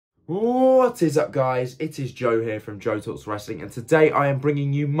What is up, guys? It is Joe here from JoeTalksWrestling, and today I am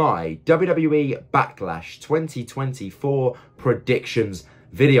bringing you my WWE Backlash 2024 predictions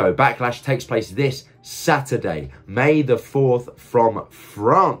video. Backlash takes place this Saturday, May the 4th, from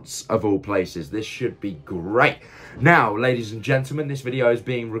France, of all places. This should be great. Now, ladies and gentlemen, this video is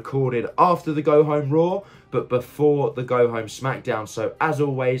being recorded after the Go Home Raw, but before the Go Home SmackDown. So, as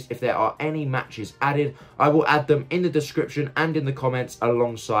always, if there are any matches added, I will add them in the description and in the comments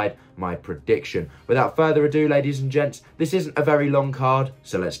alongside my prediction. Without further ado, ladies and gents, this isn't a very long card,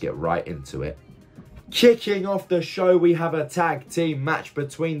 so let's get right into it. Kicking off the show, we have a tag team match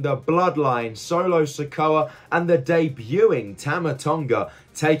between the Bloodline, Solo Sikoa, and the debuting Tama Tonga,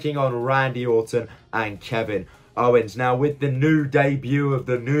 taking on Randy Orton and Kevin Owens. Now, with the new debut of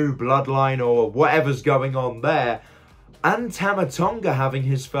the new Bloodline, or whatever's going on there, and Tama Tonga having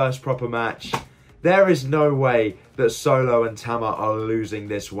his first proper match, there is no way that Solo and Tama are losing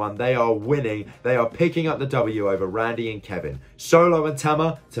this one. They are winning. They are picking up the W over Randy and Kevin. Solo and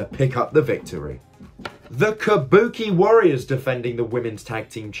Tama to pick up the victory. The Kabuki Warriors defending the Women's Tag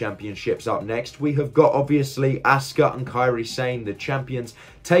Team Championships up next. We have got, obviously, Asuka and Kairi Sane, the champions,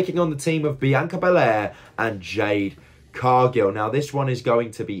 taking on the team of Bianca Belair and Jade, Cargill. Now, this one is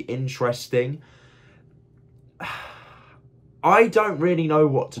going to be interesting. I don't really know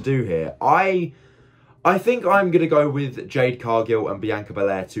what to do here. I think I'm going to go with Jade Cargill and Bianca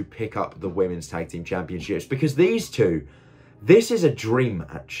Belair to pick up the Women's Tag Team Championships, because these two, this is a dream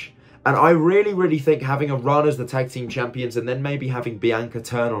match. And I really think having a run as the tag team champions and then maybe having Bianca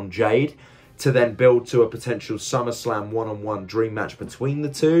turn on Jade to then build to a potential SummerSlam one-on-one dream match between the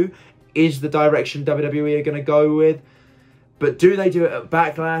two is the direction WWE are going to go with. But do they do it at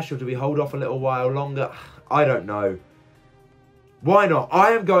Backlash, or do we hold off a little while longer? I don't know. Why not?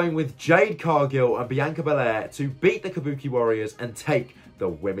 I am going with Jade Cargill and Bianca Belair to beat the Kabuki Warriors and take the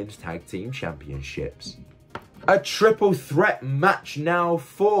Women's Tag Team Championships. A triple threat match now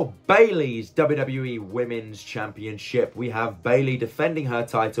for Bayley's WWE Women's Championship. We have Bayley defending her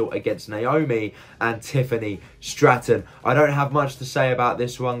title against Naomi and Tiffany Stratton. I don't have much to say about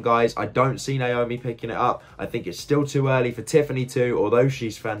this one, guys. I don't see Naomi picking it up. I think it's still too early for Tiffany to, although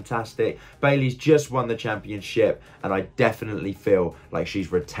she's fantastic. Bayley's just won the championship, and I definitely feel like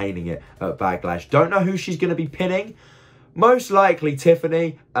she's retaining it at Backlash. Don't know who she's going to be pinning. Most likely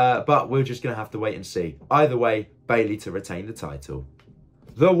Tiffany, but we're just going to have to wait and see. Either way, Bayley to retain the title.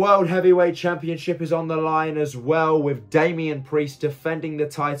 The World Heavyweight Championship is on the line as well, with Damian Priest defending the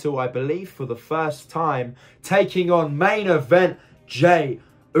title, I believe, for the first time, taking on main event Jey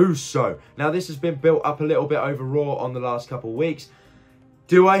Uso. Now, this has been built up a little bit over Raw on the last couple of weeks.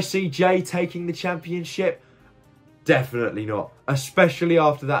 Do I see Jey taking the championship? Definitely not. Especially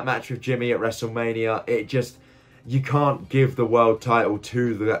after that match with Jimmy at WrestleMania. It just... You can't give the world title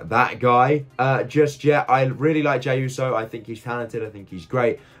to that guy just yet. I really like Jey Uso. I think he's talented. I think he's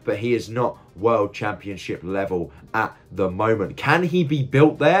great. But he is not world championship level at the moment. Can he be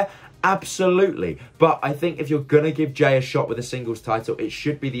built there? Absolutely. But I think if you're going to give Jey a shot with a singles title, it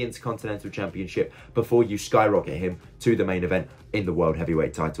should be the Intercontinental Championship before you skyrocket him to the main event in the World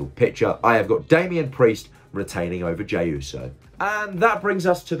Heavyweight title picture. I have got Damian Priest retaining over Jey Uso. And that brings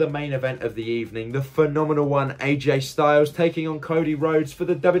us to the main event of the evening, the phenomenal one, AJ Styles taking on Cody Rhodes for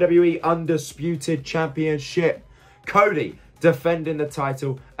the WWE Undisputed Championship. Cody defending the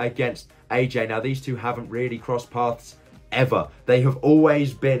title against AJ. Now, these two haven't really crossed paths ever. They have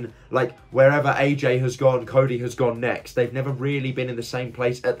always been, like, wherever AJ has gone, Cody has gone next. They've never really been in the same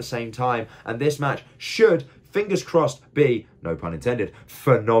place at the same time. And this match should, fingers crossed, be, no pun intended,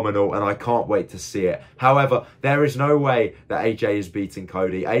 phenomenal, and I can't wait to see it. However, there is no way that AJ is beating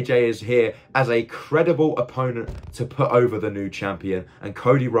Cody. AJ is here as a credible opponent to put over the new champion, and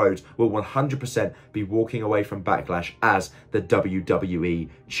Cody Rhodes will 100% be walking away from Backlash as the WWE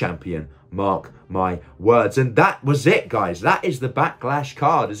champion. Mark my words. And that was it, guys. That is the Backlash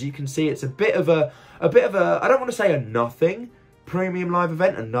card. As you can see, it's a bit of a I don't want to say a nothing premium live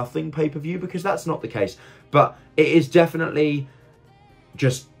event, a nothing pay-per-view, because that's not the case. But it is definitely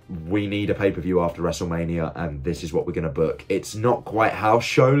just, we need a pay-per-view after WrestleMania, and this is what we're going to book. It's not quite house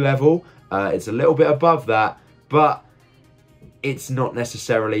show level. It's a little bit above that, but it's not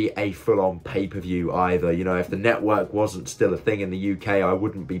necessarily a full-on pay-per-view either. You know, if the network wasn't still a thing in the UK, I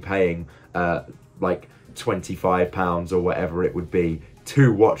wouldn't be paying like £25 or whatever it would be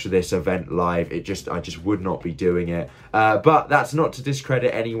to watch this event live. I just would not be doing it. But that's not to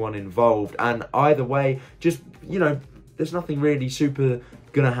discredit anyone involved. And either way, just, you know, there's nothing really super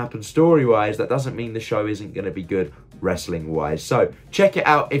gonna happen story-wise. That doesn't mean the show isn't gonna be good wrestling-wise. So check it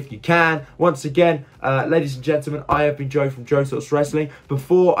out if you can. Once again, ladies and gentlemen, I have been Joe from Joe Talks Wrestling.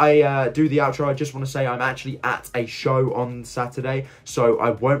 Before I do the outro, I just want to say I'm actually at a show on Saturday, so I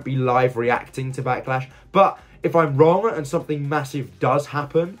won't be live reacting to Backlash. But if I'm wrong and something massive does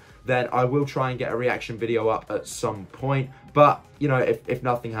happen, then I will try and get a reaction video up at some point. But, you know, if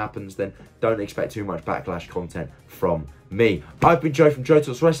nothing happens, then don't expect too much Backlash content from me. I've been Joe from Joe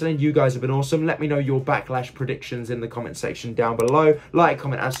Talks Wrestling. You guys have been awesome. Let me know your Backlash predictions in the comment section down below. Like,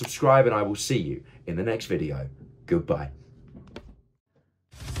 comment, and subscribe, and I will see you in the next video. Goodbye.